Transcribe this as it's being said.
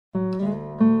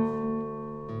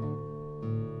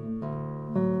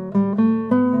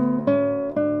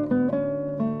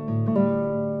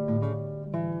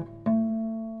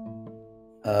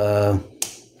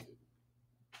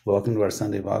Welcome to our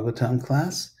Sunday Bhagavatam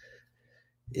class.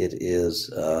 It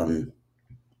is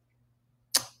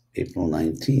April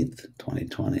 19th,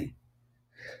 2020.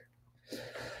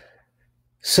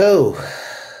 So,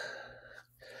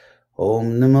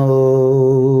 Om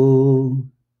Namo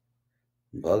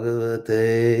Bhagavate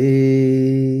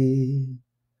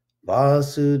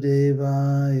Vasudevaya.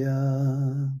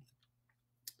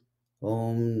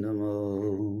 Om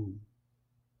Namo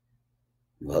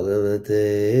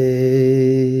Bhagavate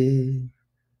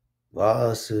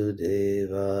Vasudevaya.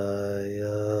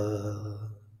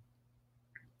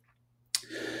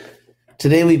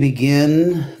 Today we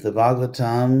begin the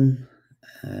Bhagavatam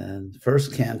and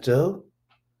first canto,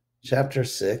 chapter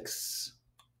 6,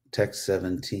 text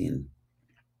 17.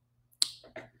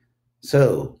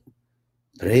 So,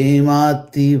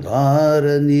 Premati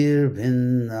Vara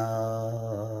Nirbhinna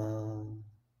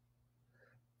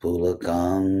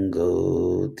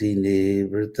Pulakango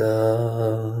Tinevrita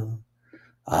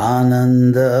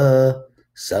Ananda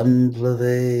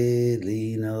Samplave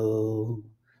Lino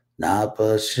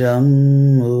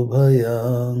Napasham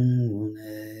Ubhayam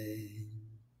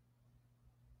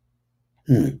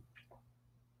Mune.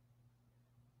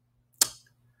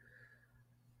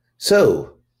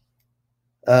 So,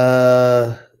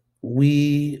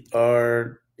 we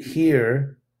are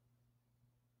here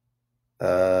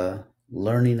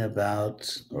learning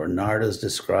about, or Narada's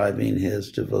describing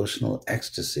his devotional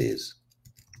ecstasies.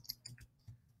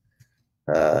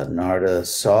 Narada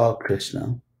saw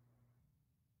Krishna.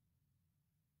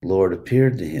 Lord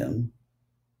appeared to him.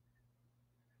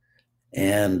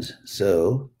 And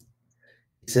so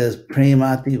he says,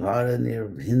 Premati Vara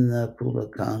Nirbhinna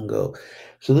Pulakango.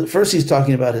 So first he's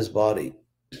talking about his body.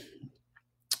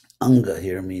 Anga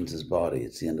here means his body.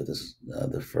 It's the end of this,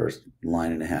 the first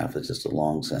line and a half. It's just a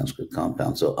long Sanskrit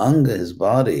compound. So Anga, his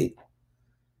body,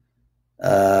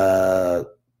 was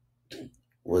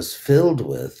filled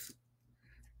with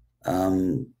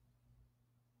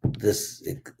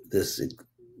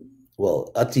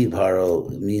Ativaro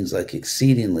means like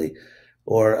exceedingly,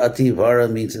 or Ativara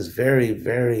means this very,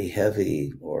 very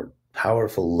heavy or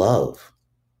powerful love.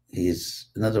 He's,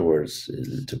 in other words,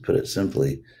 to put it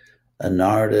simply,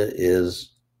 Narada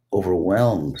is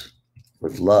overwhelmed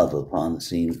with love upon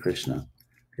seeing Krishna,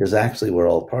 because actually we're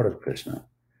all part of Krishna,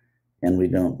 and we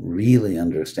don't really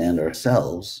understand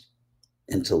ourselves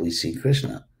until we see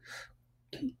Krishna.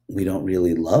 We don't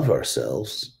really love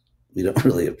ourselves. We don't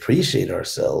really appreciate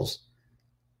ourselves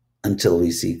until we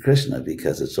see Krishna,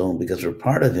 because we're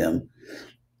part of him.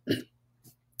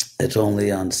 It's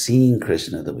only on seeing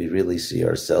Krishna that we really see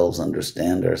ourselves,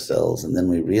 understand ourselves, and then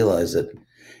we realize that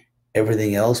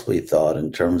everything else we thought in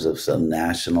terms of some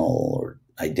national or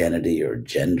identity or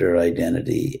gender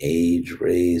identity, age,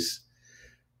 race,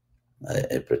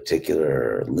 a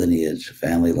particular lineage,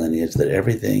 family lineage, that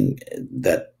everything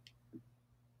that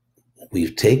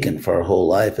we've taken for our whole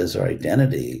life as our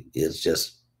identity is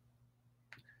just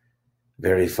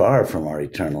very far from our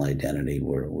eternal identity,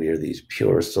 where we are these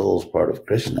pure souls, part of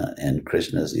Krishna, and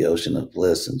Krishna is the ocean of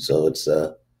bliss. And so it's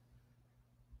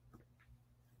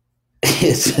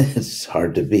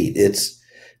hard to beat. It's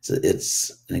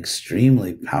an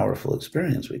extremely powerful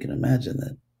experience. We can imagine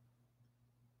that.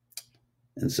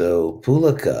 And so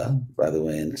Pulaka, by the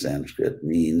way, in Sanskrit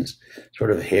means sort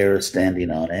of hair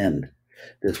standing on end.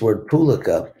 This word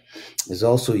Pulaka is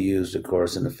also used, of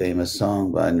course, in a famous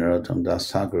song by Narottam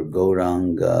Das Thakur,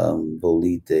 Gauranga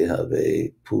Bolite Have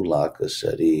Pulaka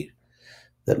Shari,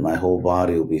 that my whole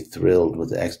body will be thrilled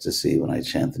with ecstasy when I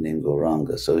chant the name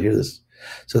Gauranga. So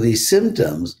So these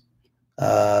symptoms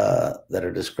that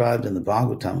are described in the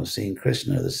Bhagavatam of seeing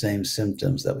Krishna are the same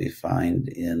symptoms that we find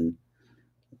in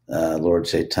Lord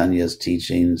Chaitanya's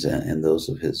teachings and those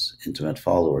of his intimate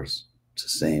followers. It's the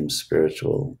same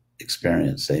spiritual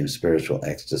experience, same spiritual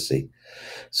ecstasy.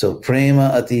 So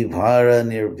prema ativara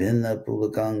nirbhinna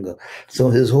pulakanga. So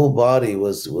his whole body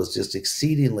was just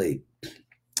exceedingly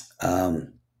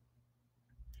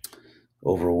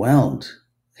overwhelmed,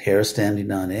 hair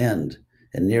standing on end.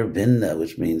 And nirbhinna,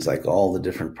 which means like all the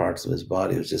different parts of his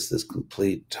body, was just this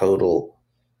complete, total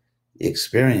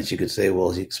experience. You could say, well,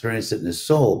 he experienced it in his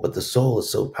soul, but the soul is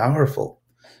so powerful.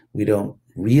 We don't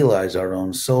realize our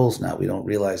own souls now. We don't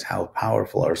realize how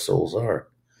powerful our souls are.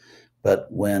 But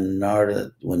when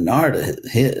Narada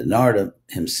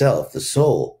himself, the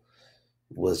soul,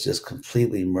 was just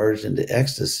completely merged into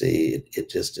ecstasy,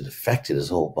 it affected his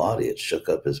whole body. It shook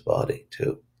up his body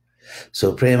too.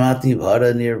 So Premati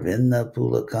Vara Nirvinna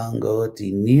Pulakango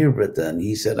Ati Nirvrita, and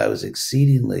he said, I was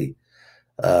exceedingly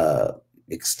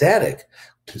ecstatic.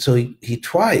 So he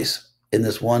twice in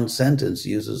this one sentence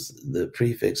uses the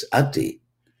prefix ati,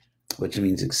 which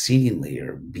means exceedingly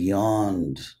or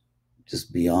beyond,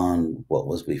 just beyond what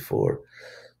was before.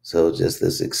 So just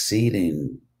this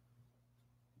exceeding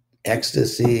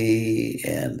ecstasy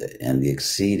and the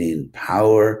exceeding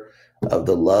power of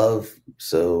the love.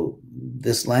 So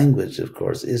this language, of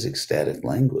course, is ecstatic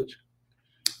language.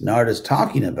 Narada's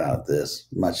talking about this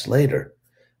much later.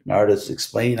 Narada's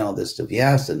explaining all this to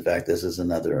Vyasa. In fact, this is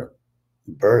another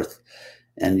birth.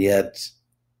 And yet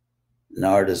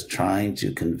Narada's trying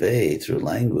to convey through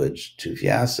language to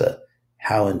Vyasa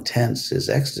how intense his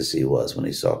ecstasy was when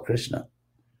he saw Krishna.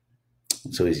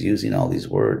 So he's using all these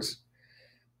words.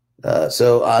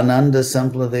 So Ananda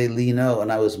Samplave Lino,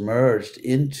 and I was merged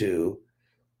into,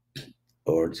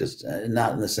 or just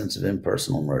not in the sense of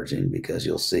impersonal merging, because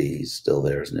you'll see he's still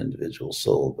there as an individual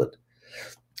soul, but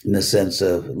in the sense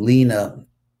of Lina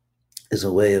is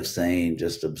a way of saying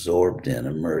just absorbed in,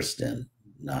 immersed in,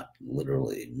 not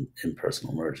literally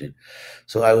impersonal merging.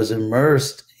 So I was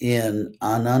immersed in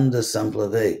Ananda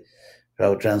Samplave.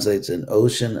 Prabhupada translates an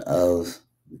ocean of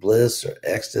bliss or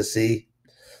ecstasy.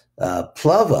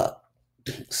 Plava,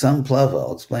 samplava,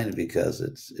 I'll explain it because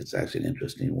it's actually an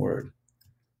interesting word.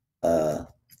 The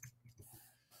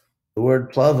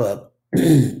word plava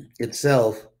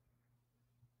itself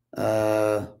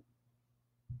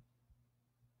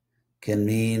can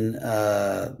mean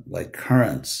like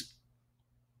currents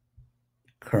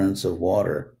of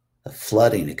water, a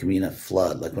flooding. It can mean a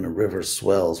flood, like when a river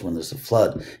swells when there's a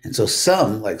flood. And so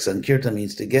some, like Sankirtan,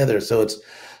 means together. So it's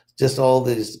just all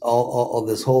this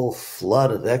whole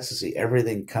flood of ecstasy,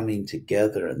 everything coming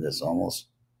together in this almost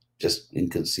just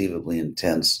inconceivably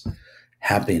intense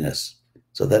happiness.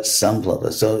 So that's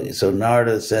samplava. So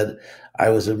Narada said, I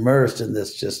was immersed in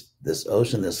this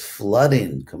ocean, this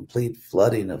flooding, complete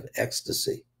flooding of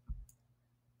ecstasy.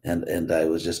 And I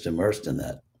was just immersed in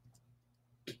that.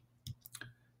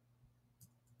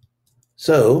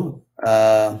 So,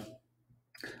 Ananda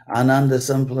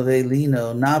Samplave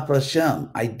Lino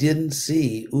Napasham, I didn't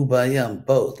see Ubayam,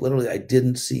 both. Literally, I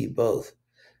didn't see both,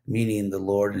 meaning the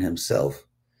Lord and himself.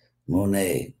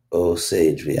 Mune, O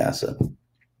sage Vyasa.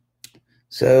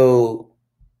 So,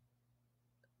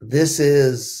 this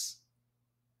is,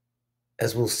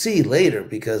 as we'll see later,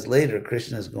 because later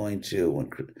Krishna is going to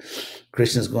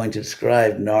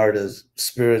describe Narada's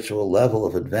spiritual level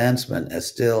of advancement as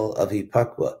still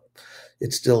avipakva.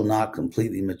 It's still not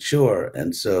completely mature.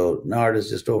 And so Narada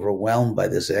is just overwhelmed by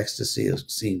this ecstasy of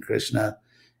seeing Krishna,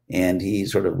 and he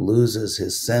sort of loses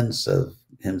his sense of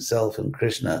himself and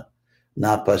Krishna.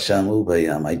 Napasham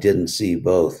ubayam, I didn't see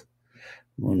both.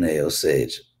 Mune, O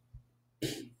sage.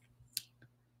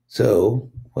 So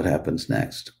what happens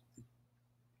next?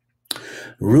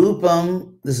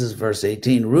 Rupam, this is verse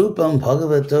 18. Rupam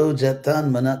bhagavato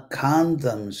jatan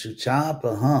manakantam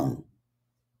shuchapaham.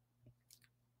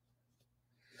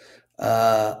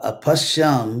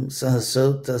 Apashyam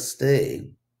sahasotaste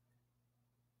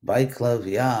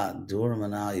Vaiklavya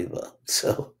durmanayava.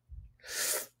 So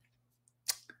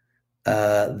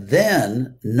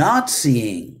then not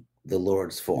seeing the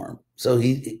Lord's form. So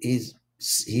he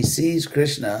sees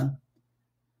Krishna,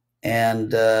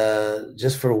 and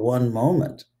just for one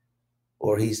moment,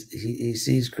 or he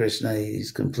sees Krishna,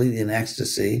 he's completely in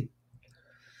ecstasy,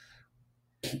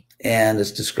 and it's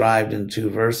described in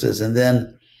 2 verses. And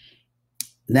then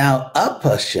now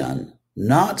apashan,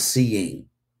 not seeing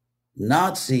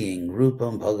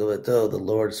Rupam Bhagavato, the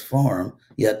Lord's form,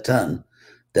 yatan,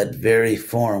 that very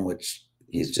form which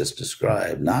he's just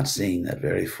described, not seeing that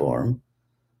very form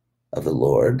of the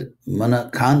Lord,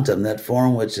 manakantam, that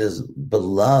form which is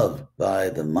beloved by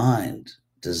the mind,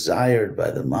 desired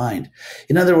by the mind.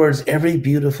 In other words, every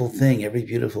beautiful thing, every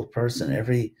beautiful person,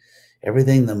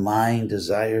 everything the mind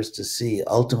desires to see,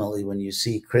 ultimately when you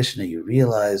see Krishna, you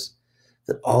realize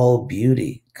that all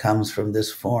beauty comes from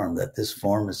this form, that this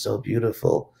form is so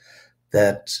beautiful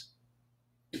that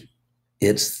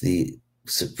it's the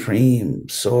supreme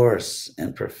source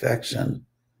and perfection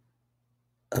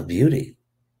of beauty.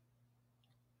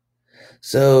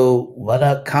 So,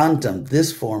 vadakantam,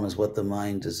 this form is what the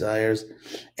mind desires.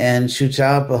 And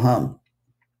shuchapaham.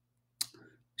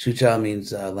 Shucha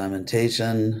means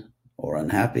lamentation or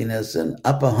unhappiness, and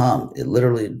apaham, it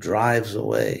literally drives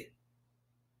away.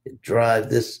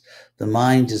 The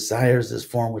mind desires this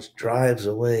form which drives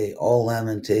away all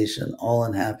lamentation, all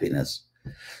unhappiness.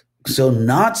 So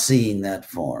not seeing that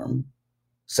form,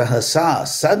 sahasa,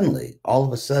 suddenly, all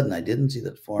of a sudden, I didn't see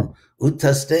that form.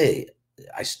 Uttaste,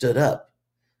 I stood up,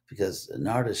 because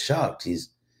Narada is shocked. He's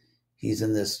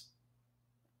in this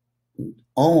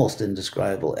almost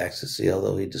indescribable ecstasy,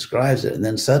 although he describes it, and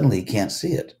then suddenly he can't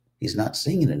see it. He's not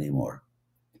seeing it anymore.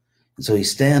 And so he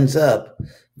stands up,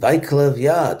 Vaiklav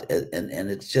Yad, and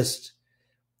it's just,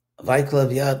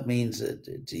 Vaiklav Yad means,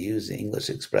 to use the English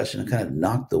expression, it kind of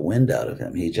knocked the wind out of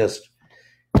him. He's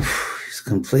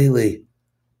completely,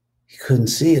 he couldn't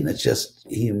see it. And it's just,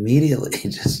 he immediately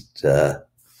just,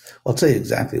 I'll tell you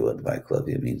exactly what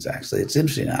Vaiklavya means, actually. It's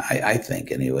interesting, I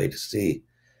think, anyway, to see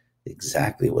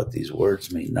exactly what these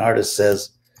words mean. Narada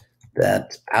says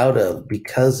that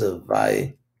because of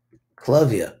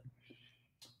Vaiklavya,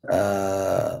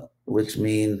 which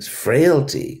means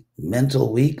frailty,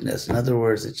 mental weakness. In other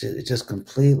words, it just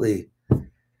completely,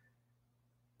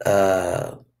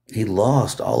 he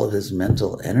lost all of his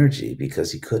mental energy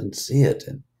because he couldn't see it.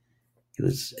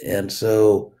 And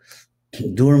so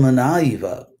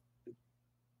Durmana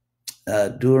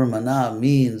Durmana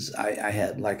means I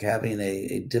had like having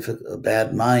a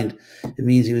bad mind. It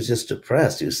means he was just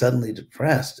depressed. He was suddenly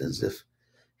depressed, as if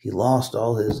he lost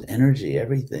all his energy,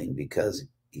 everything, because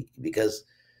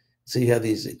so you have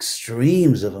these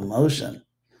extremes of emotion.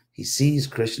 He sees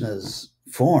Krishna's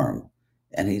form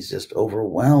and he's just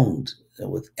overwhelmed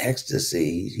with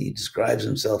ecstasy. He describes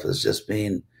himself as just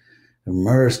being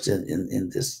immersed in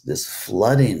this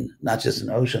flooding, not just an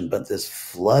ocean, but this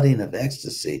flooding of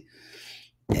ecstasy.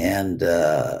 And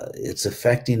it's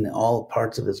affecting all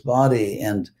parts of his body.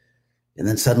 And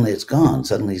then suddenly it's gone.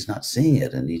 Suddenly he's not seeing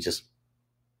it. And he just,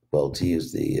 well, to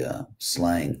use the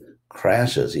slang,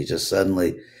 crashes. He just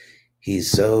suddenly, he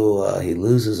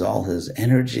loses all his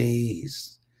energy.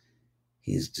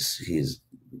 He's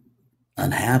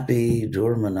unhappy,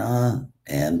 Durmana.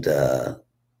 And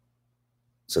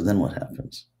so then what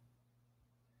happens?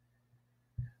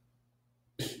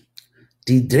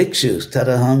 Didrikshus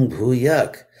Tadahang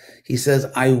Bhuyak. He says,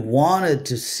 I wanted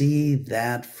to see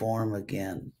that form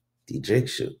again.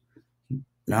 Didrikshu.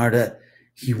 Narada,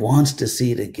 he wants to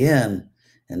see it again.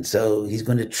 And so he's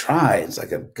going to try. It's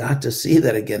like, I've got to see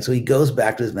that again. So he goes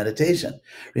back to his meditation.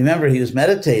 Remember, he was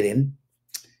meditating,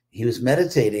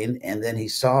 and then he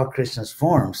saw Krishna's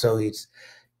form. So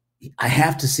I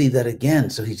have to see that again.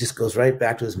 So he just goes right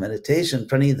back to his meditation,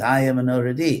 Pranidhaya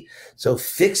Manohridi. So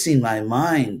fixing my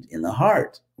mind in the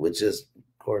heart, which is,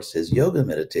 of course, his yoga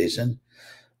meditation,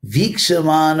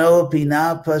 Vikshamano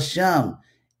Pina Pashyam.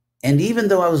 And even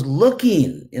though I was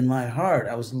looking in my heart,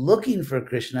 I was looking for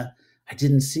Krishna, I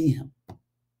didn't see him.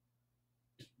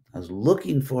 I was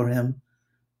looking for him,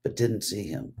 but didn't see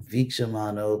him.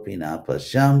 Vikshamano Pina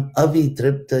Pashyam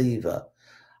Avitripta Iva.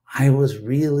 I was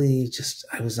really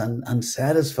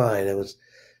unsatisfied.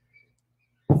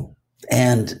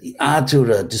 And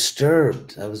Atura,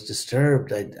 disturbed. I was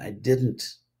disturbed. I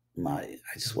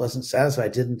just wasn't satisfied. I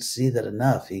didn't see that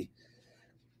enough.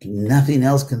 Nothing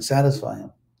else can satisfy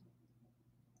him.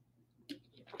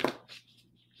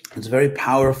 It's a very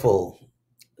powerful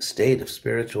state of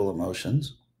spiritual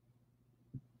emotions.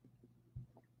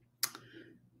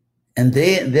 And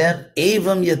then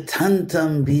evam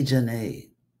yatantam bijane.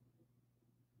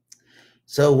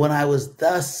 So when I was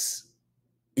thus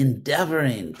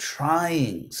endeavoring,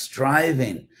 trying,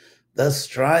 striving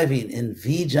in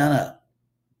Vijana,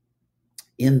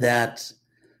 in that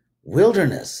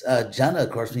wilderness, Jana,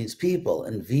 of course, means people,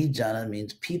 and Vijana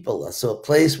means people. So a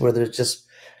place where there's just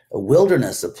a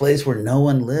wilderness, a place where no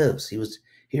one lives. He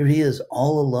is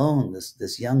all alone,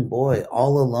 this young boy,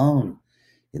 all alone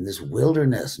in this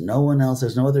wilderness. No one else,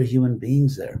 there's no other human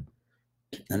beings there.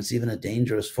 And it's even a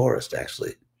dangerous forest,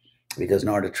 actually, because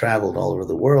Narada traveled all over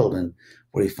the world, and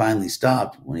where he finally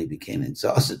stopped when he became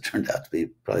exhausted turned out to be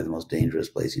probably the most dangerous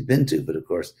place he'd been to. But of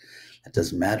course, that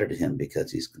doesn't matter to him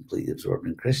because he's completely absorbed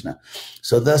in Krishna.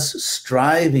 So thus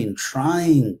striving,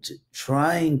 trying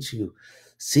to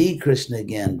see Krishna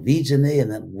again, Vijane, in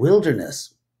that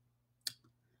wilderness.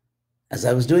 As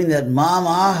I was doing that,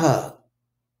 Mamaha,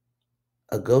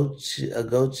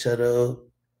 Agocharo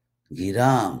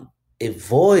Giram, a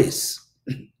voice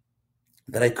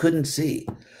that I couldn't see.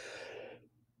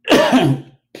 I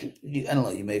don't know,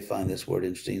 you may find this word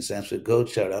interesting in Sanskrit.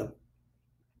 Gochara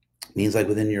means like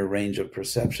within your range of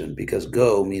perception, because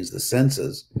go means the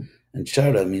senses and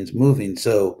chara means moving.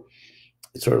 So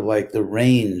it's sort of like the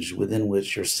range within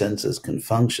which your senses can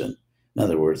function. In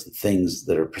other words, the things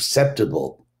that are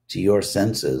perceptible to your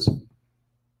senses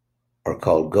are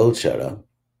called gochara.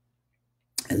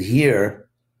 And here,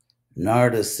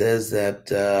 Narada says that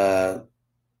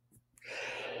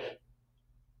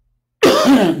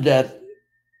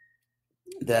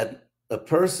that a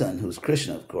person who's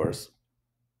Krishna, of course,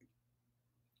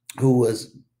 who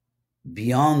was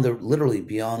literally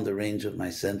beyond the range of my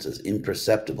senses,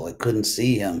 imperceptible. I couldn't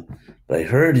see him, but I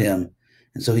heard him.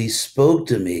 And so he spoke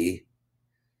to me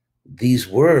these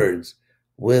words,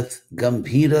 with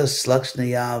Gambhira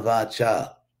Slakshniya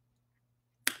Vacha,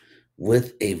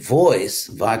 with a voice,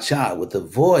 Vacha, with a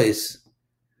voice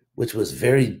which was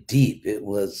very deep. It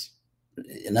was,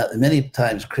 many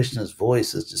times Krishna's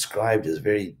voice is described as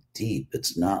very deep.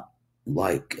 It's not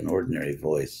like an ordinary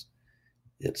voice.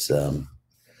 It's and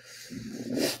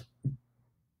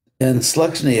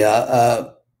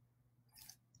Slakshniya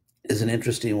is an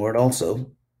interesting word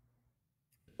also.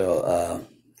 So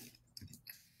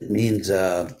it means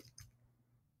get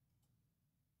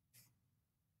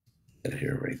it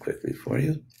here very quickly for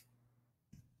you.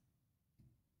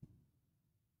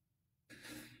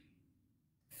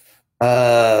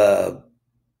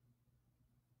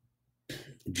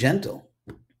 Gentle,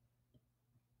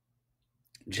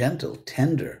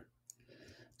 tender.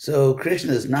 So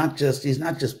Krishna is he's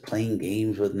not just playing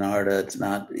games with Narada. It's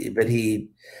not, but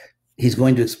he's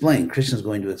going to explain, Krishna's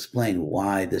going to explain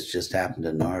why this just happened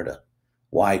to Narada,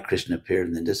 why Krishna appeared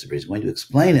and then disappeared. He's going to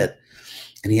explain it,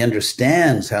 and he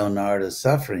understands how Narada is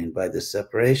suffering by this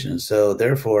separation. And so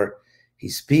therefore, he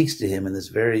speaks to him in this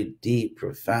very deep,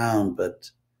 profound,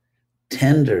 but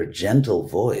tender, gentle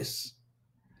voice.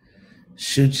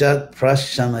 Shuchak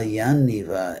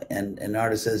prashamayaniva, and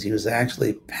Narada says he was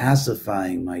actually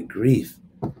pacifying my grief.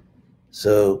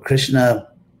 So Krishna,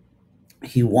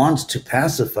 he wants to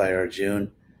pacify Arjuna.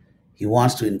 He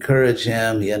wants to encourage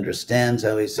him. He understands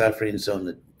how he's suffering. So in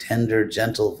the tender,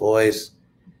 gentle voice,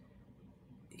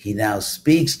 he now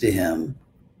speaks to him,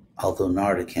 although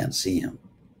Narada can't see him.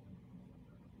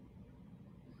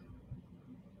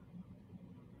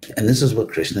 And this is what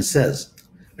Krishna says.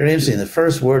 Very interesting. The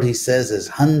first word he says is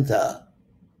Hanta,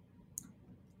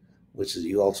 which is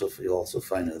you also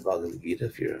find in the Bhagavad Gita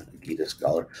if you're a Gita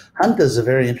scholar. Hanta is a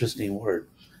very interesting word.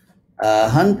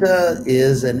 Hanta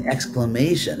is an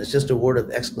exclamation. It's just a word of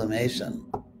exclamation.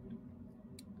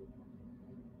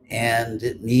 And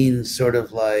it means sort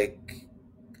of like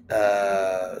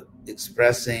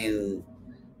expressing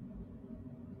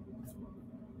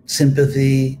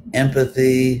sympathy,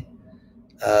 empathy,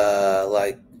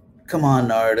 like, come on,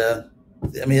 Narada.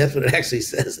 I mean, that's what it actually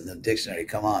says in the dictionary,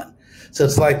 come on. So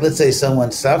it's like, let's say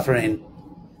someone's suffering,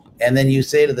 and then you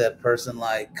say to that person,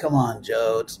 like, come on,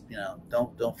 Joe, it's,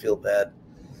 don't feel bad.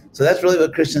 So that's really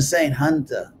what Krishna's saying,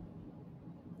 Hanta.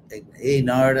 Hey,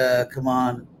 Narada, come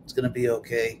on, it's going to be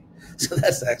okay. So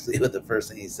that's actually what the first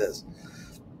thing he says.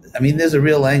 I mean, there's a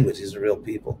real language. These are real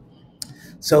people.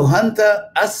 So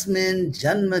Hanta asmin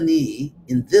janmani,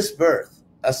 in this birth,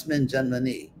 asmin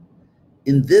janmani,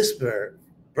 in this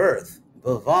birth,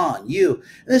 Bhavan, you.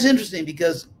 And it's interesting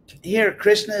because here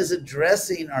Krishna is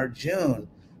addressing Arjuna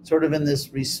sort of in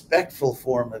this respectful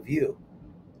form of you.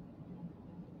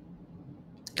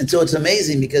 And so it's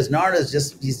amazing because Narada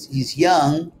is he's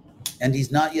young and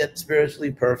he's not yet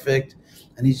spiritually perfect,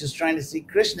 and he's just trying to see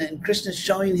Krishna, and Krishna's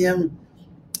showing him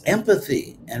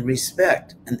empathy and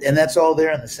respect. And that's all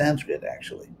there in the Sanskrit,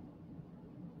 actually.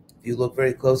 If you look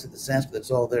very close at the Sanskrit,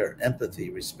 it's all there. Empathy,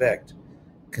 respect,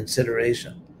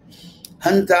 consideration.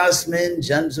 Hantasmin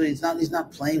jansu, he's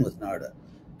not playing with Narada.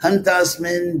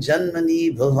 Hantasmin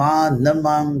janmani bhavan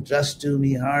namam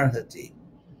drastumi harhati.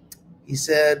 He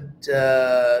said,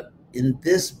 in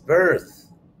this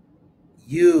birth,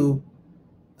 you,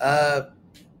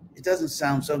 it doesn't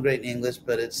sound so great in English,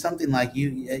 but it's something like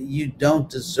you don't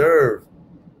deserve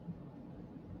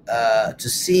to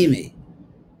see me.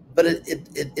 But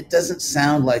it doesn't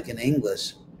sound like in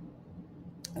English,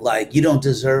 like you don't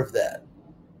deserve that.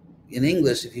 In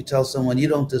English, if you tell someone you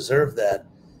don't deserve that,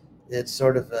 it's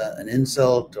sort of an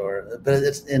insult, but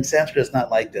it's, in Sanskrit, it's not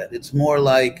like that. It's more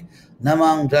like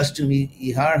namang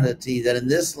drastumi iharhati, that in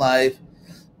this life,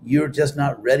 you're just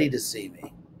not ready to see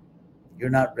me. You're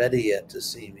not ready yet to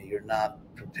see me. You're not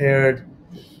prepared.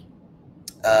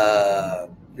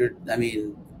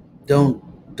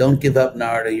 Don't give up,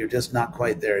 Narada. You're just not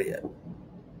quite there yet.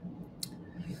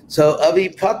 So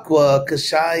avipakwa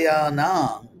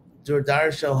kashayanam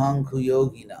durdarshoham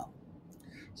kuyoginam.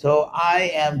 So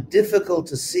I am difficult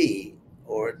to see,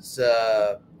 or it's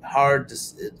hard to.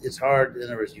 It's hard. In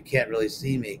other words, you can't really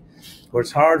see me, or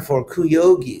it's hard for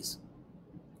kuyogis.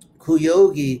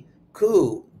 Kuyogi,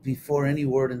 ku before any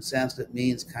word in Sanskrit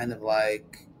means kind of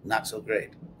like not so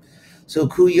great. So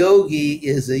kuyogi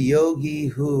is a yogi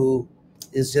who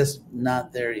is just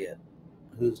not there yet,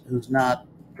 who's not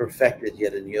perfected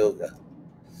yet in yoga.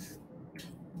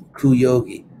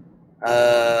 Kuyogi.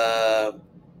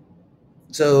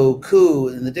 So ku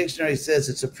in the dictionary says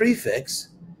it's a prefix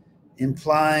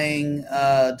implying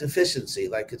deficiency,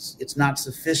 like it's not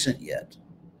sufficient yet.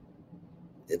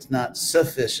 It's not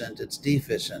sufficient, it's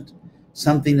deficient.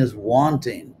 Something is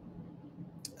wanting.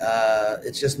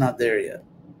 It's just not there yet.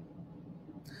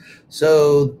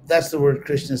 So that's the word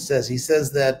Krishna says. He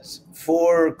says that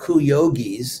for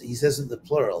kuyogis, he says in the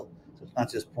plural, so it's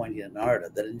not just pointing at Narada,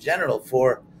 that in general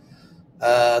for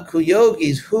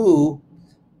kuyogis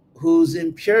whose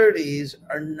impurities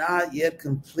are not yet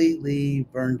completely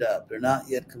burned up, they're not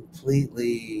yet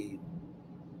completely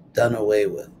done away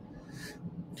with.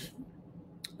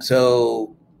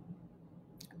 So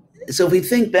if we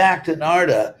think back to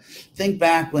Narada, think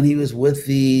back when he was with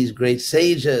these great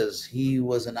sages. He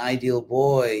was an ideal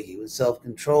boy. He was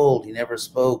self-controlled. He never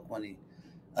spoke when he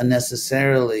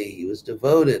unnecessarily. He was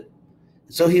devoted.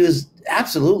 So he was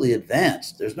absolutely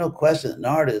advanced. There's no question that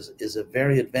Narada is a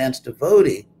very advanced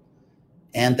devotee,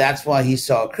 and that's why he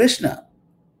saw Krishna.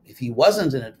 If he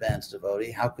wasn't an advanced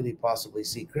devotee, how could he possibly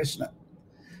see Krishna?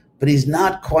 But he's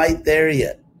not quite there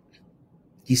yet.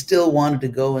 He still wanted to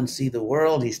go and see the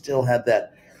world. He still had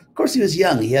that. Of course, he was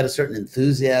young. He had a certain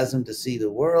enthusiasm to see the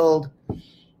world,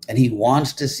 and he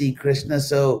wants to see Krishna.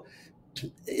 So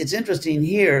it's interesting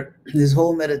here. His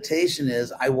whole meditation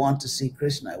is, I want to see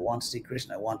Krishna. I want to see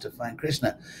Krishna. I want to find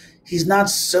Krishna. He's not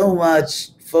so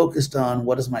much focused on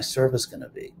what is my service going to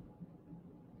be.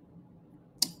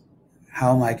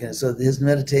 How am I going to? So his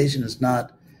meditation is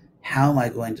not, how am I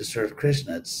going to serve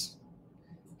Krishna? It's,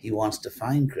 he wants to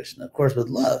find Krishna, of course, with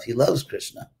love. He loves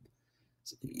Krishna.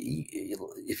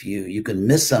 If you can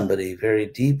miss somebody very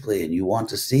deeply and you want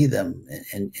to see them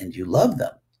and you love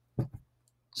them.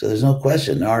 So there's no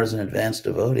question, Narada is an advanced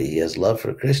devotee. He has love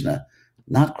for Krishna.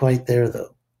 Not quite there,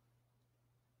 though.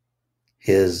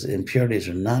 His impurities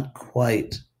are not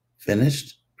quite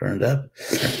finished, burned up,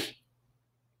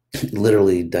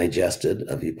 literally digested,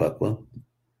 avipakva.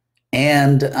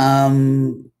 And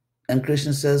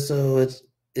Krishna says, so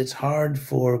it's hard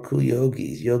for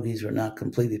kuyogis, yogis who are not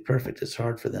completely perfect. It's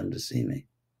hard for them to see me.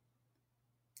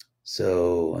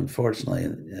 So unfortunately,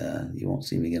 you won't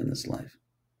see me again in this life.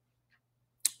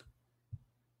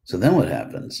 So then what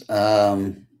happens?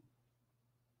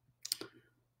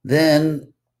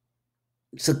 Then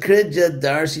Sakridja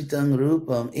Darshitang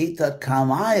Rupam Etat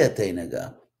Kamaya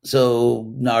Tenaga.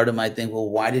 So Narada might think, well,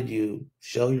 why did you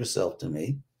show yourself to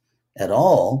me at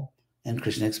all? And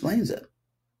Krishna explains it.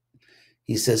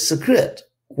 He says, Sakrit,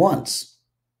 once,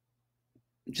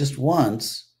 just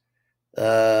once,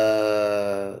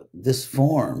 this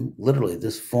form, literally,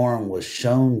 this form was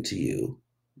shown to you.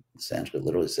 Sanskrit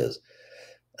literally says,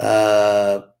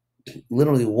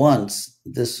 literally once,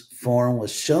 this form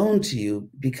was shown to you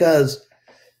because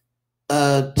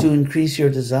to increase your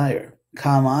desire.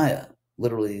 Kamaya,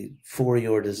 literally for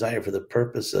your desire, for the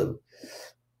purpose of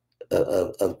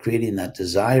creating that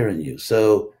desire in you.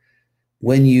 So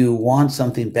when you want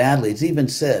something badly, it's even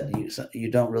said,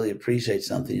 you don't really appreciate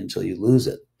something until you lose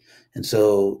it. And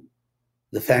so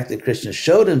the fact that Krishna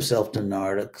showed himself to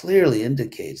Narada clearly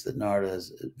indicates that Narada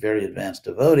is a very advanced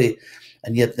devotee.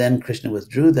 And yet then Krishna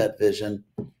withdrew that vision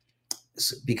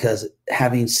because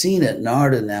having seen it,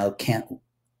 Narada now can't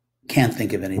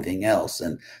think of anything else.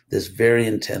 And this very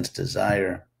intense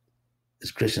desire, as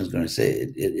Krishna is going to say,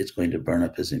 it's going to burn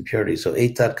up his impurity. So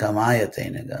etat kamaya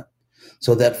tenaga.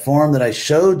 So that form that I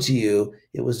showed to you,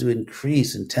 it was to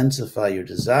increase, intensify your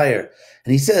desire.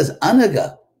 And he says,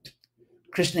 anaga.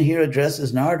 Krishna here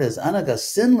addresses Narada as anaga,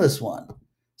 sinless one.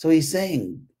 So he's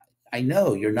saying, I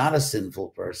know you're not a sinful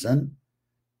person.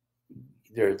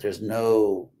 You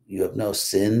have no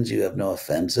sins, you have no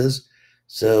offenses.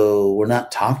 So we're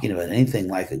not talking about anything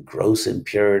like a gross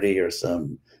impurity or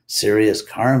some serious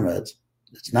karma.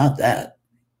 It's not that.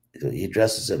 He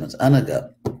addresses him as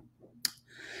anaga.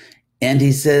 And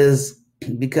he says,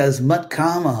 because mat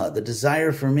kamaha, the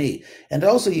desire for me. And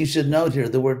also you should note here,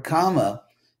 the word kama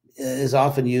is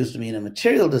often used to mean a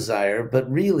material desire, but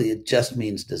really it just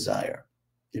means desire.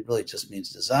 It really just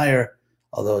means desire,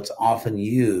 although it's often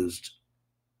used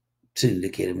to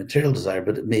indicate a material desire,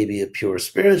 but it may be a pure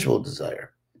spiritual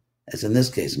desire, as in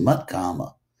this case, mat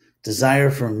kama.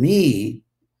 Desire for me,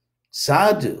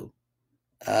 sadhu,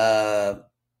 a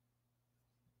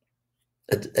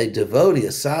devotee,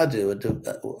 a sadhu,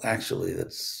 actually,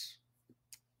 that's,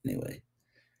 anyway,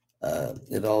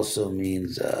 it also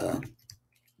means,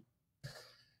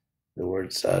 the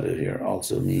word sadhu here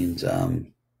also means,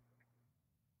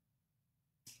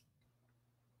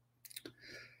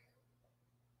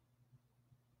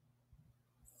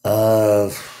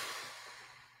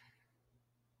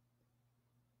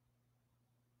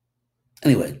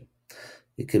 anyway,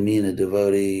 it can mean a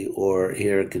devotee, or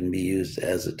here it can be used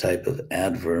as a type of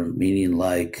adverb, meaning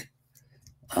like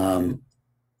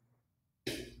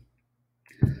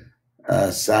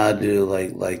sadhu,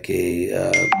 like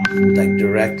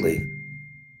directly.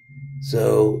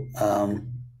 So,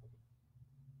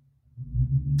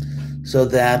 so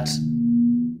that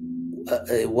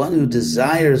one who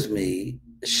desires me,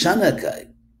 shanakai.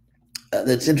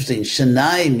 That's interesting.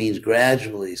 Shanai means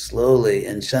gradually, slowly,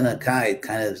 and shanakai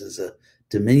kind of is a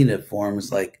diminutive form.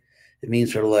 It's like it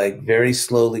means sort of like very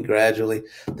slowly, gradually.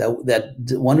 That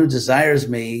one who desires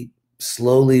me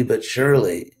slowly but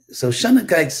surely. So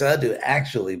shanakai sadhu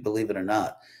actually, believe it or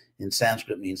not, in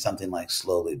Sanskrit means something like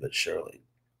slowly but surely.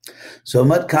 So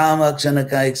mat kama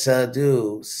kshanakaik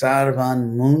sadhu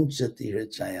sarvan munchati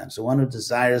hrichayan. So one who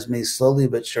desires me slowly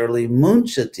but surely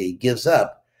munchati gives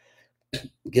up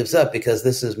because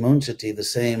this is munchati, the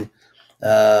same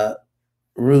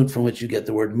root from which you get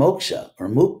the word moksha or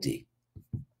mukti,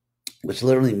 which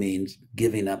literally means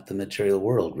giving up the material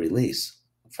world, release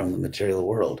from the material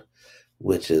world,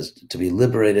 which is to be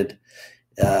liberated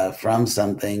from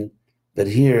something. But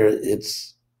here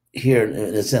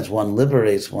in a sense, one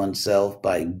liberates oneself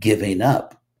by giving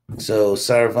up. So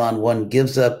sarvan, one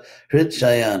gives up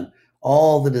hrichayan,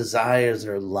 all the desires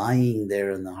that are lying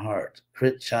there in the heart.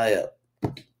 Hrichaya.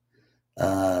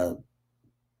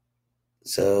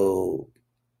 So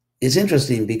it's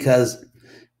interesting because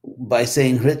by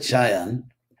saying hrichayan,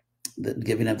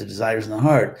 giving up the desires in the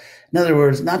heart, in other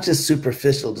words, not just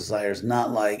superficial desires,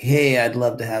 not like, hey, I'd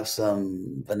love to have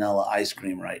some vanilla ice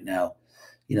cream right now.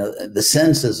 The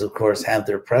senses, of course, have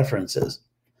their preferences.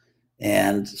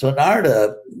 And so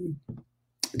Narada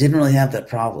didn't really have that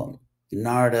problem.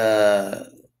 Narada,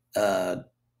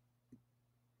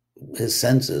 his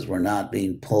senses were not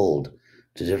being pulled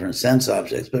to different sense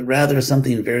objects, but rather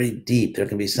something very deep. There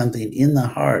can be something in the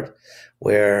heart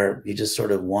where you just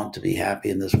sort of want to be happy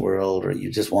in this world, or you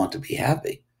just want to be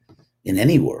happy in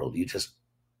any world. You just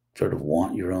sort of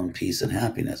want your own peace and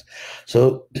happiness.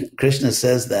 So Krishna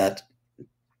says that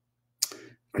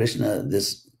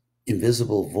this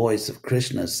invisible voice of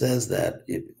Krishna says that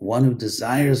one who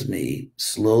desires me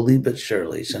slowly but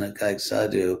surely, Shanakaik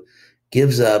Sadhu,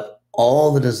 gives up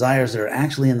all the desires that are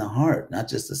actually in the heart, not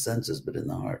just the senses, but in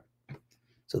the heart.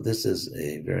 So this is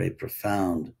a very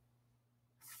profound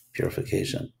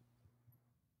purification.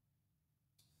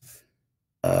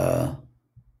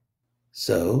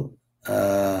 So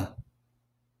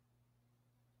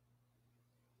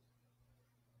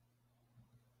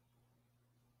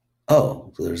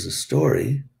there's a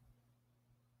story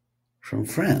from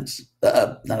France.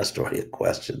 Not a story, a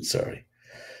question, sorry.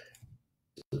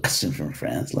 A question from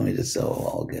France. Let me just,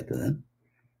 I'll get to that.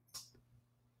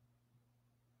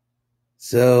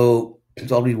 So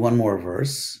I'll read one more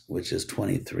verse, which is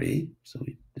 23. So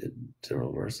we did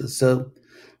several verses. So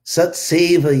Sat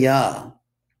Sevaya,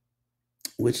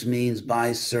 which means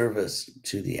by service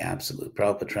to the absolute.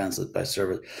 Prabhupada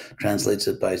translates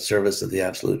it by service of the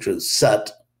absolute truth. Sat,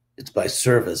 it's by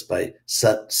service, by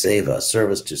Sat Seva,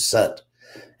 service to Sat.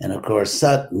 And of course,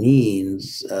 Sat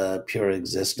means pure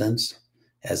existence,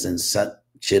 as in Sat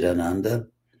Chidananda.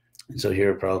 And so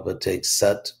here Prabhupada takes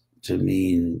Sat to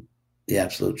mean the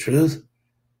absolute truth.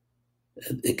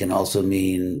 It can also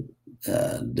mean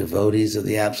devotees of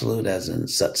the absolute, as in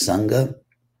Satsanga.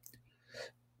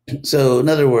 So in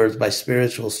other words, by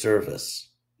spiritual service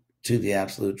to the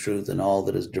absolute truth and all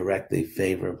that is directly,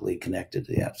 favorably connected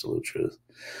to the absolute truth.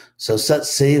 So Sat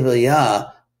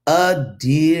Sevaya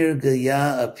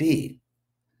Adirgaya Api.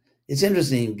 It's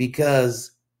interesting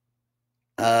because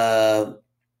Dirga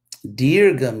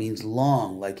means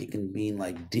long, like it can mean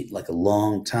like a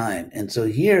long time. And so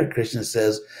here Krishna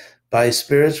says, by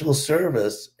spiritual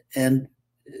service, and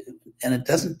it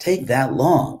doesn't take that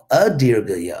long,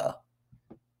 Adirgaya,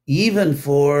 even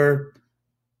for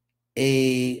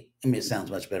it sounds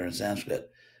much better in Sanskrit,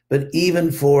 but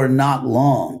even for not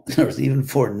long, or even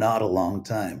for not a long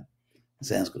time. In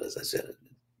Sanskrit, as I said, it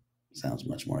sounds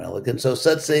much more elegant. So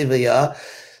Sat Sevaya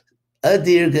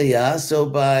Adirgaya, so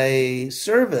by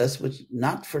service, which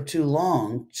not for too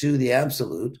long, to the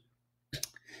absolute,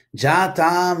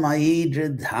 Jata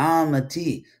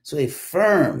Maidridhamati, so a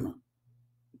firm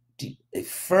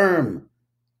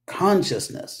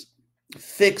consciousness,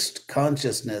 fixed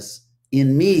consciousness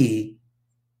in me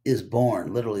is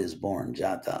born, literally is born,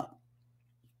 Jata.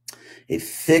 A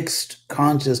fixed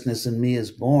consciousness in me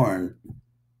is born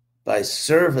by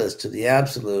service to the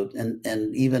absolute,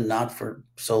 and even not for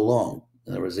so long.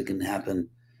 In other words, it can happen.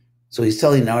 So he's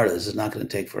telling Narada, this is not going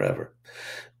to take forever.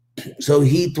 So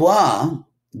hitwa,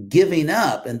 giving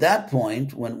up, at that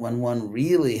point, when one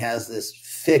really has this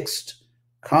fixed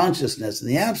consciousness in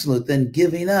the absolute, then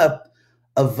giving up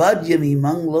avadyam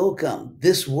imang lokam,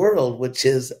 this world, which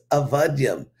is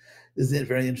avadyam. This is a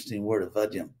very interesting word,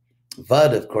 avadyam.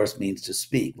 Vad, of course, means to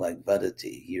speak, like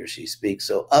vadati, he or she speaks.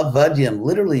 So avadyam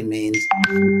literally means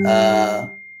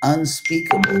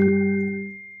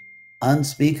unspeakable,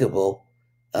 unspeakable,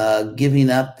 giving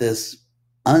up this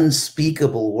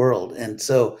unspeakable world. And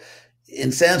so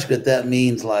in Sanskrit, that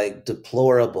means like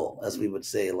deplorable, as we would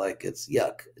say, like it's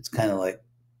yuck. It's kind of like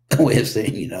a way of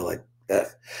saying, like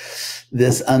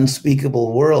this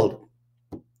unspeakable world.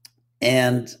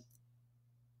 And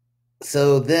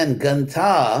so then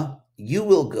Ganta, you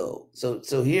will go.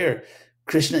 So here,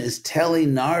 Krishna is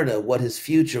telling Narada what his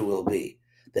future will be,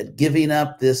 that giving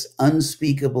up this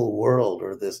unspeakable world,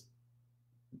 or this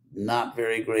not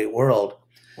very great world,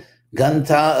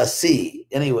 Ganta asi.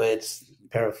 Anyway, it's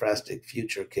paraphrastic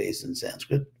future case in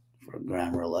Sanskrit for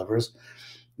grammar lovers.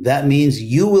 That means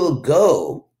you will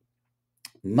go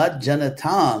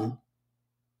madjanatam,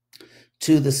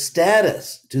 to the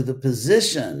status, to the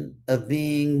position of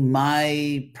being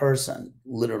my person.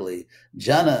 Literally,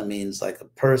 jana means like a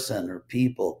person or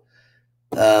people,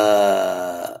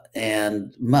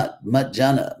 and mat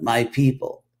jana, my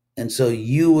people. And so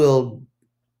you will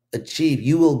achieve,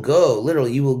 you will go,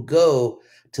 literally, you will go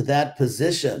to that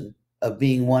position of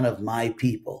being one of my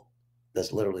people.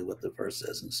 That's literally what the verse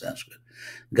says in Sanskrit.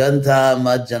 Ganta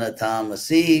mat janatam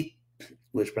asi,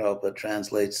 which Prabhupada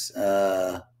translates,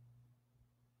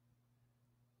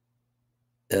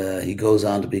 he goes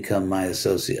on to become my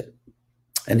associate.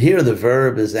 And here the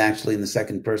verb is actually in the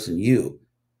second person, you.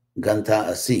 Ganta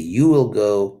asi. You will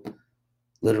go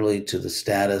literally to the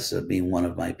status of being one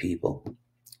of my people.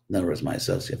 In other words, my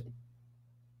associate.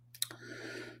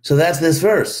 So that's this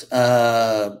verse.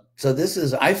 I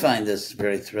find this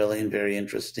very thrilling, very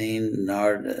interesting.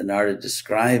 Narada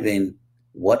describing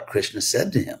what Krishna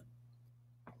said to him.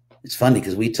 It's funny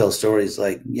because we tell stories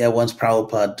like, once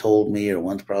Prabhupada told me, or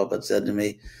once Prabhupada said to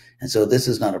me. And so this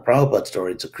is not a Prabhupada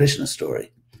story, it's a Krishna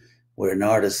story, where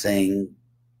Narada's saying,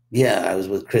 I was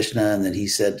with Krishna, and then he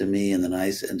said to me, and then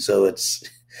and so it's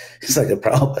like a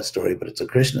Prabhupada story, but it's a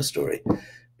Krishna story,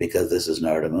 because this is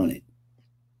Narada Muni.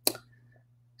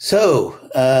 So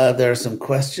there are some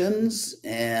questions,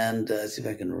 and see if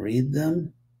I can read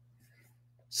them.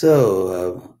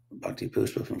 So Bhakti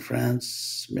Pushpa from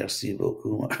France, merci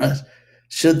beaucoup.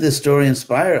 Should this story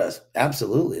inspire us?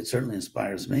 Absolutely, it certainly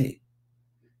inspires me.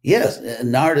 Yes,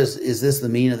 Narada, is this the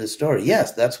meaning of the story?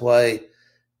 Yes, that's why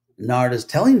Narada is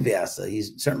telling Vyasa.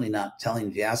 He's certainly not telling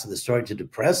Vyasa the story to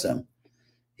depress him.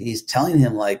 He's telling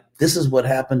him, like, this is what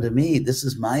happened to me. This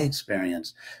is my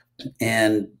experience.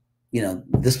 And,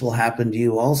 this will happen to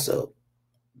you also.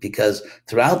 Because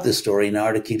throughout this story,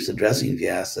 Narada keeps addressing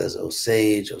Vyasa as, "O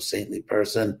sage, O saintly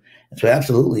person." And so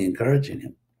absolutely encouraging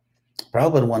him.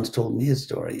 Prabhupada once told me a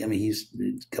story. I mean, he's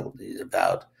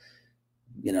about,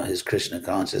 his Krishna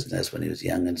consciousness when he was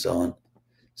young and so on.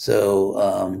 So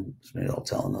maybe I'll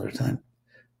tell another time.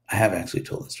 I have actually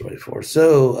told the story before.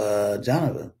 So,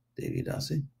 Janava, Devi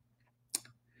Dasi.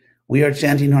 We are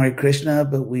chanting Hare Krishna,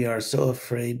 but we are so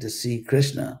afraid to see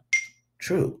Krishna.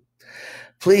 True.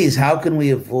 Please, how can we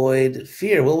avoid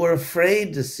fear? Well, we're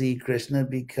afraid to see Krishna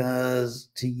because,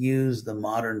 to use the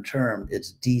modern term,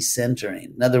 it's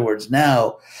decentering. In other words,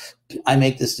 now I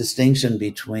make this distinction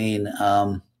between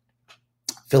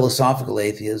philosophical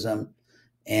atheism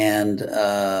and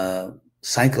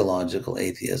psychological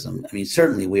atheism. I mean,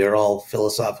 certainly we are all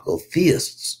philosophical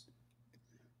theists,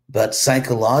 but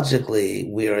psychologically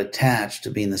we are attached to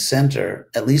being the center,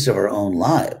 at least of our own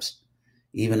lives.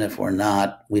 Even if we're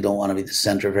not, we don't want to be the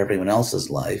center of everyone else's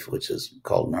life, which is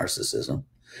called narcissism.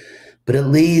 But at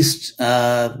least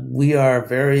we are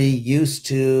very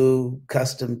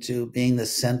accustomed to being the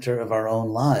center of our own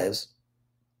lives.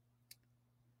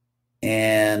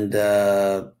 And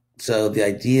so the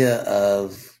idea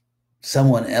of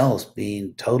someone else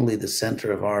being totally the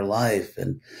center of our life,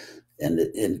 and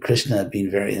Krishna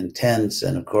being very intense,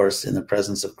 and of course in the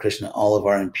presence of Krishna, all of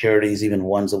our impurities, even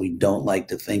ones that we don't like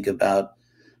to think about,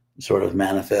 sort of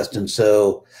manifest. And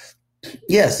so,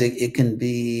 yes, it can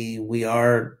be, we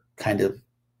are kind of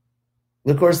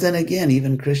course, then again,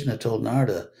 even Krishna told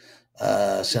Narada,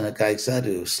 Shanakaik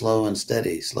Sadhu, slow and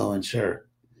steady, slow and sure.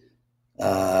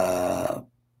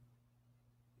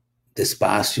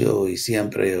 Despacio y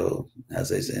siempre, as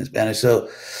they say in Spanish. So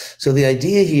the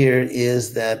idea here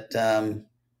is that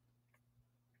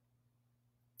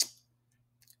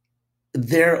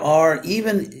there are,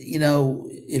 even,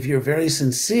 if you're very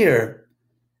sincere,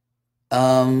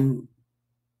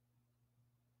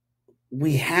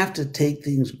 we have to take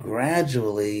things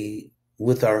gradually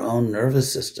with our own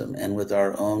nervous system and with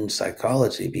our own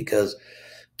psychology, because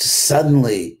to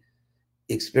suddenly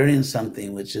experience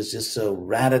something which is just so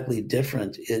radically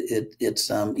different,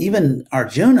 it's even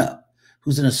Arjuna,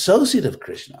 who's an associate of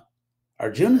Krishna.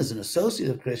 Arjuna is an associate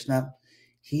of Krishna.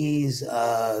 He's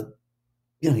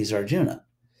he's Arjuna.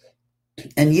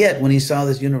 And yet, when he saw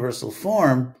this universal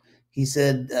form, he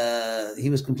said he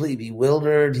was completely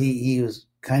bewildered. He was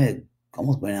kind of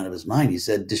almost going out of his mind. He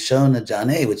said, Disho na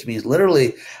jane, which means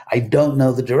literally, I don't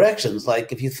know the directions.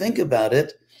 Like, if you think about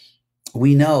it,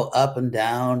 we know up and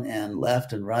down and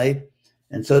left and right.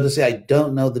 And so to say, I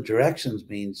don't know the directions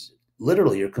means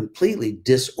literally you're completely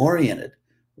disoriented.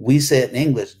 We say it in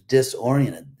English,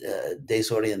 disoriented,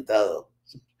 desorientado.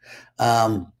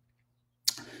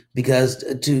 Because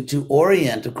to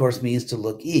orient, of course, means to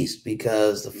look east,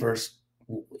 because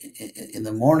in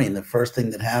the morning, the first thing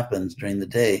that happens during the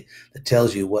day that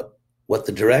tells you what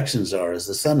the directions are is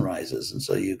the sun rises. And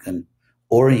so you can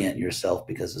orient yourself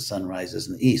because the sun rises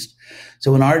in the east.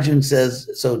 So when Arjun says,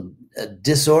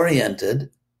 disoriented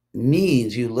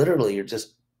means you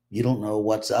don't know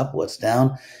what's up, what's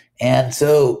down. And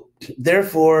so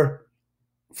therefore,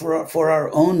 for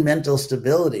our own mental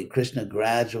stability, Krishna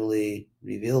gradually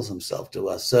reveals himself to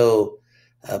us. So,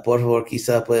 por favor,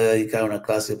 quizá pueda dedicar una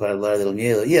clase para hablar del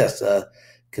miedo. Yes,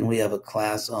 can we have a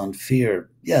class on fear?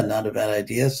 Yeah, not a bad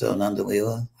idea. So Nanda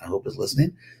Leela, I hope, is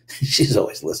listening. She's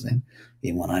always listening.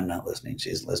 Even when I'm not listening,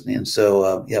 she's listening. And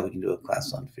so, we can do a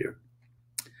class on fear.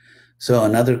 So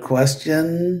another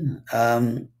question.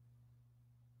 Thank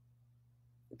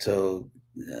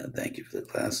you for the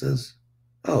classes.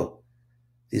 Oh,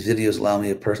 these videos allow me,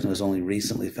 a person who has only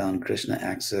recently found Krishna,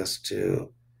 access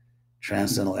to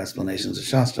transcendental explanations of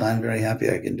Shastra. I'm very happy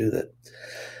I can do that.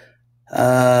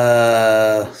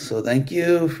 So thank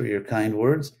you for your kind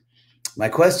words. My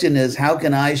question is, how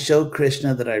can I show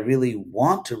Krishna that I really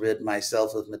want to rid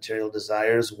myself of material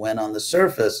desires when on the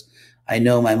surface I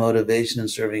know my motivation in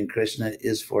serving Krishna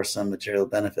is for some material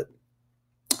benefit?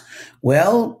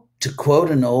 Well, to quote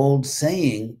an old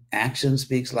saying, action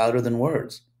speaks louder than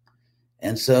words.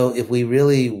 And so if we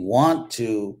really want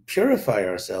to purify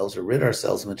ourselves or rid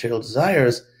ourselves of material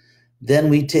desires, then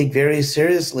we take very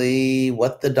seriously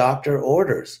what the doctor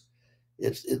orders.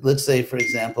 Let's say, for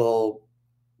example,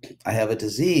 I have a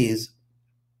disease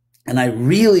and I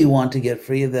really want to get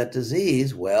free of that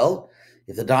disease. Well,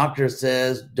 if the doctor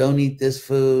says, don't eat this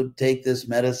food, take this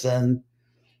medicine,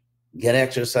 get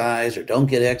exercise or don't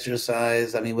get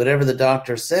exercise, whatever the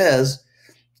doctor says,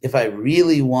 if I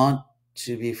really want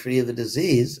to be free of the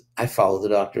disease, I follow the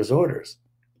doctor's orders.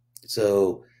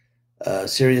 So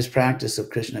serious practice of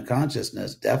Krishna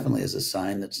consciousness definitely is a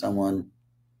sign that someone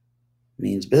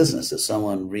means business, that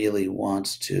someone really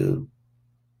wants to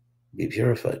be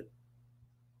purified.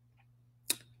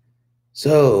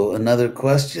 So another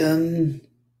question.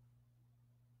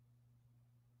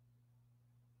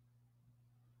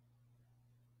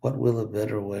 What will a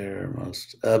better way or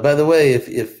most? By the way,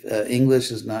 if English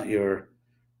is not your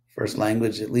first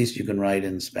language, at least you can write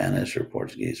in Spanish or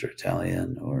Portuguese or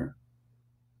Italian or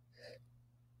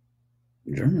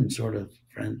German, sort of,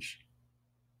 French,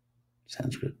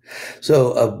 Sanskrit.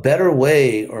 So a better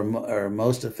way or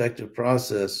most effective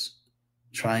process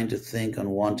trying to think on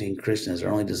wanting Krishna is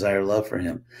our only desire love for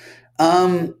him.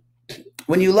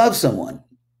 When you love someone,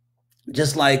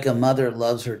 just like a mother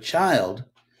loves her child,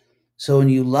 so when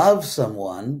you love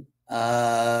someone,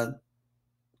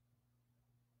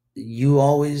 you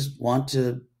always want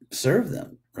to serve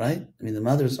them, right? The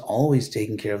mother's always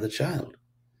taking care of the child.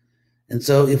 And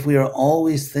so if we are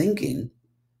always thinking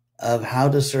of how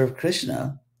to serve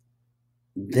Krishna,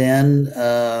 then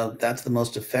that's the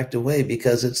most effective way,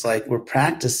 because it's like we're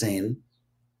practicing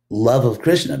love of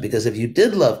Krishna. Because if we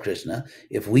did love Krishna,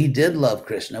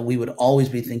 we would always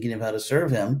be thinking of how to serve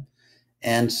him.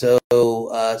 And so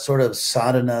sort of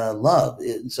sadhana love.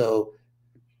 And so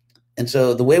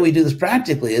the way we do this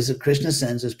practically is that Krishna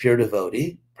sends his pure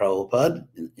devotee, Prabhupada,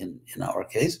 in our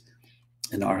case,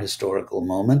 in our historical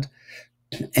moment.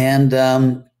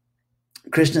 And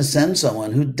Krishna sends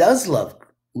someone who does love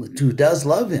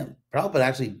him. Prabhupada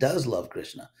actually does love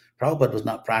Krishna. Prabhupada was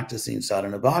not practicing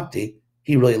sadhana bhakti.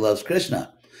 He really loves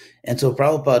Krishna. And so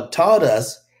Prabhupada taught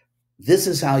us, this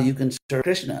is how you can serve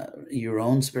Krishna, your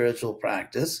own spiritual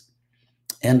practice,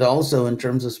 and also in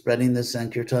terms of spreading the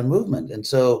Sankirtan movement. And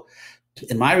so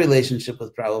in my relationship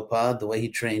with Prabhupada, the way he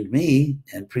trained me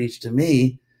and preached to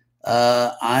me,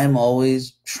 I'm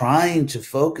always trying to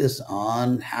focus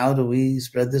on how do we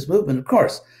spread this movement. Of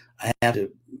course, I have to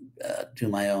do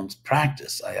my own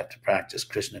practice. I have to practice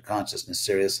Krishna consciousness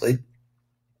seriously.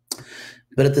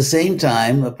 But at the same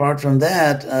time, apart from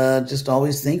that, just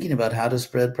always thinking about how to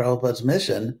spread Prabhupada's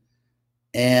mission.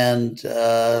 And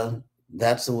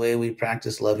that's the way we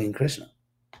practice loving Krishna.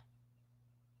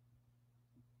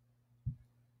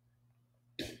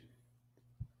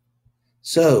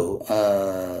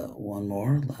 So, one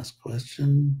more last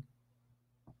question.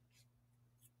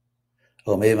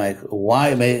 Oh,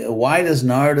 why does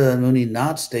Narada Muni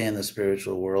not stay in the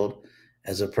spiritual world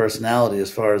as a personality?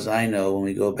 As far as I know, when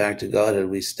we go back to Godhead,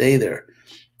 we stay there.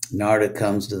 Narada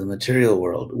comes to the material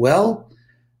world. Well,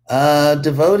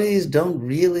 devotees don't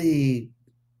really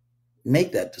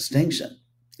make that distinction.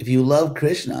 If you love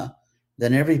Krishna,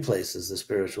 then every place is the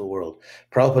spiritual world.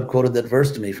 Prabhupada quoted that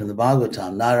verse to me from the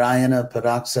Bhagavatam, Narayana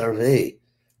parak sarve,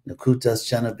 nakutas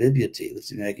chana bibyati. Let's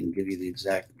see if I can give you the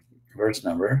exact verse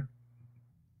number.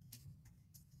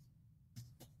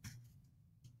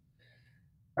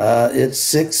 It's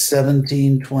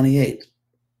 6:17:28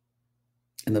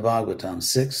 in the Bhagavatam,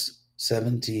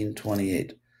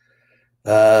 6:17:28.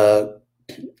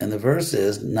 And the verse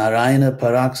is Narayana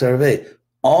parak sarve.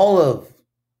 All of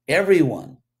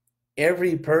everyone,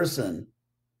 every person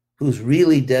who's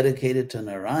really dedicated to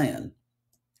Narayan,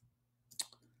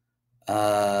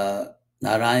 Narayana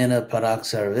parak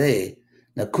sarve,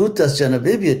 nakutas jana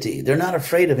bibyati. They're not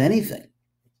afraid of anything.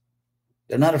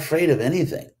 They're not afraid of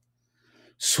anything.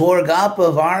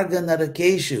 Swargapa varga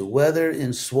narakeshu, whether in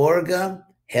Swarga,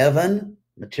 heaven,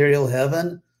 material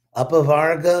heaven,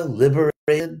 Apavarga,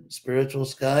 liberated, spiritual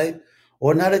sky,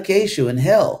 or Narakeshu, in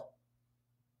hell.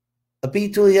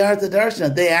 Apitulyartha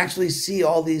darshana, they actually see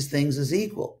all these things as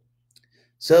equal.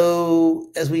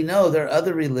 So, as we know, there are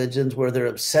other religions where they're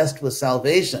obsessed with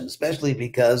salvation, especially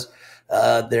because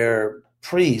their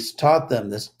priests taught them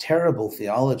this terrible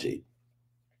theology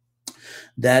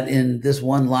that in this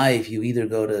one life, you either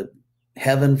go to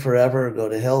heaven forever or go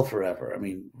to hell forever. I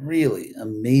mean, really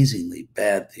amazingly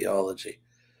bad theology.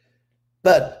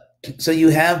 But so you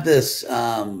have this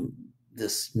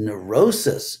this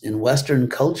neurosis in Western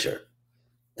culture,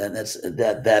 and that's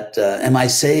that am I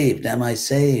saved? Am I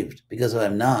saved? Because if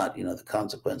I'm not, you know, the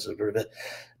consequences of it.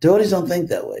 Devotees don't think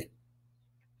that way.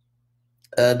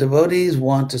 Devotees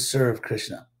want to serve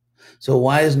Krishna. So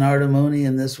why is Narada Muni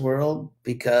in this world?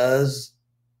 Because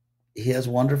he has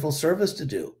wonderful service to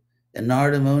do. And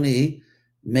Narada Muni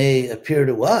may appear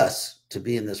to us to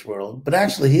be in this world, but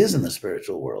actually he is in the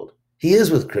spiritual world. He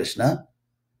is with Krishna.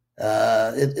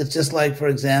 It's just like, for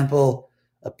example,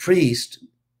 a priest,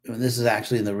 and this is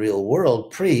actually in the real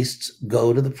world, priests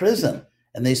go to the prison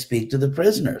and they speak to the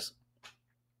prisoners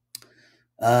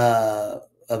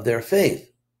of their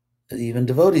faith. Even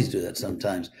devotees do that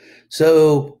sometimes.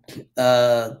 So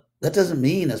that doesn't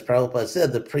mean, as Prabhupada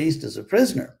said, the priest is a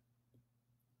prisoner.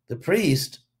 The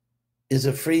priest is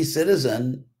a free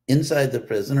citizen inside the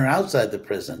prison or outside the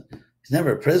prison. He's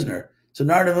never a prisoner. So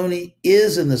Narada Muni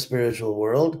is in the spiritual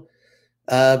world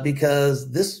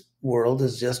because this world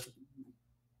is just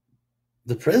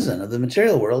the prison of the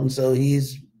material world. And so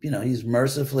he's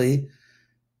mercifully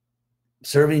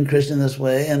serving Krishna this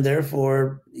way, and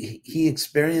therefore he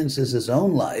experiences his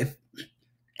own life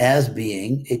as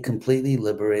being a completely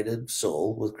liberated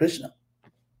soul with Krishna.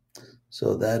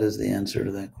 So that is the answer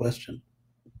to that question.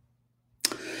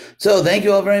 So thank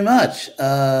you all very much.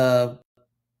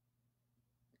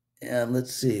 And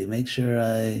let's see, make sure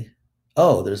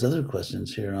there's other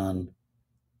questions here on,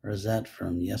 or is that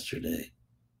from yesterday?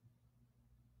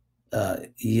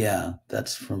 Yeah,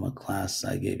 that's from a class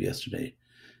I gave yesterday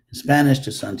in Spanish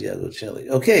to Santiago Chile.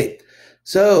 Okay,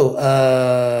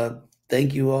 so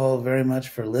thank you all very much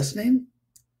for listening,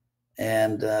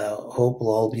 and hope we'll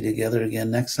all be together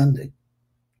again next Sunday.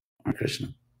 Hare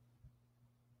Krishna.